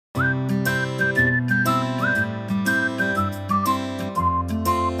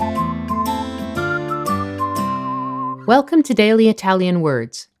Welcome to Daily Italian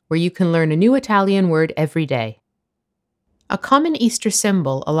Words, where you can learn a new Italian word every day. A common Easter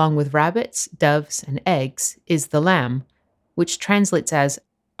symbol, along with rabbits, doves, and eggs, is the lamb, which translates as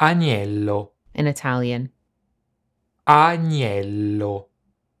Agnello, in Italian. agnello,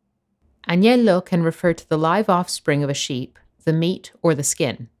 Agnello can refer to the live offspring of a sheep, the meat, or the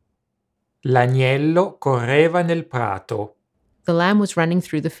skin. l'agnello correva nel prato. The lamb was running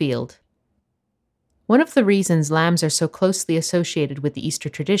through the field. One of the reasons lambs are so closely associated with the Easter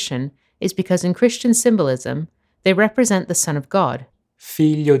tradition is because in Christian symbolism, they represent the Son of God,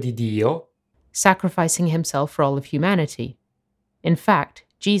 Figlio di Dio, sacrificing himself for all of humanity. In fact,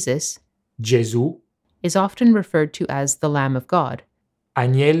 Jesus Gesù, is often referred to as the Lamb of God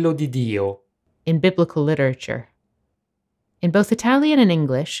agnello di Dio. in biblical literature. In both Italian and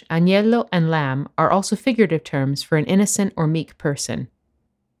English, agnello and lamb are also figurative terms for an innocent or meek person.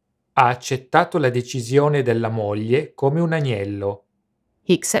 Ha accettato la decisione della moglie come un agnello.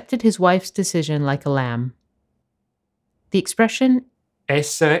 He accepted his wife's decision like a lamb. The expression,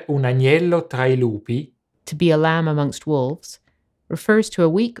 Essere un agnello tra i lupi, to be a lamb amongst wolves, refers to a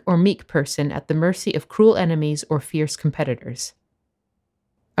weak or meek person at the mercy of cruel enemies or fierce competitors.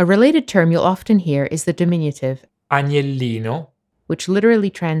 A related term you'll often hear is the diminutive, agnellino, which literally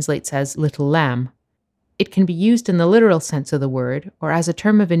translates as little lamb. It can be used in the literal sense of the word or as a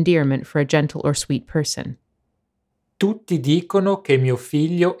term of endearment for a gentle or sweet person. tutti dicono che mio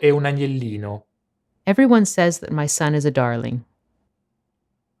figlio è un agnellino. Everyone says that my son is a darling.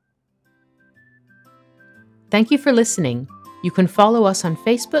 Thank you for listening. You can follow us on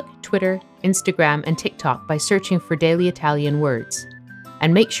Facebook, Twitter, Instagram, and TikTok by searching for Daily Italian Words.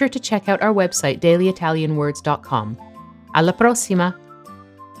 And make sure to check out our website, dailyitalianwords.com. Alla prossima!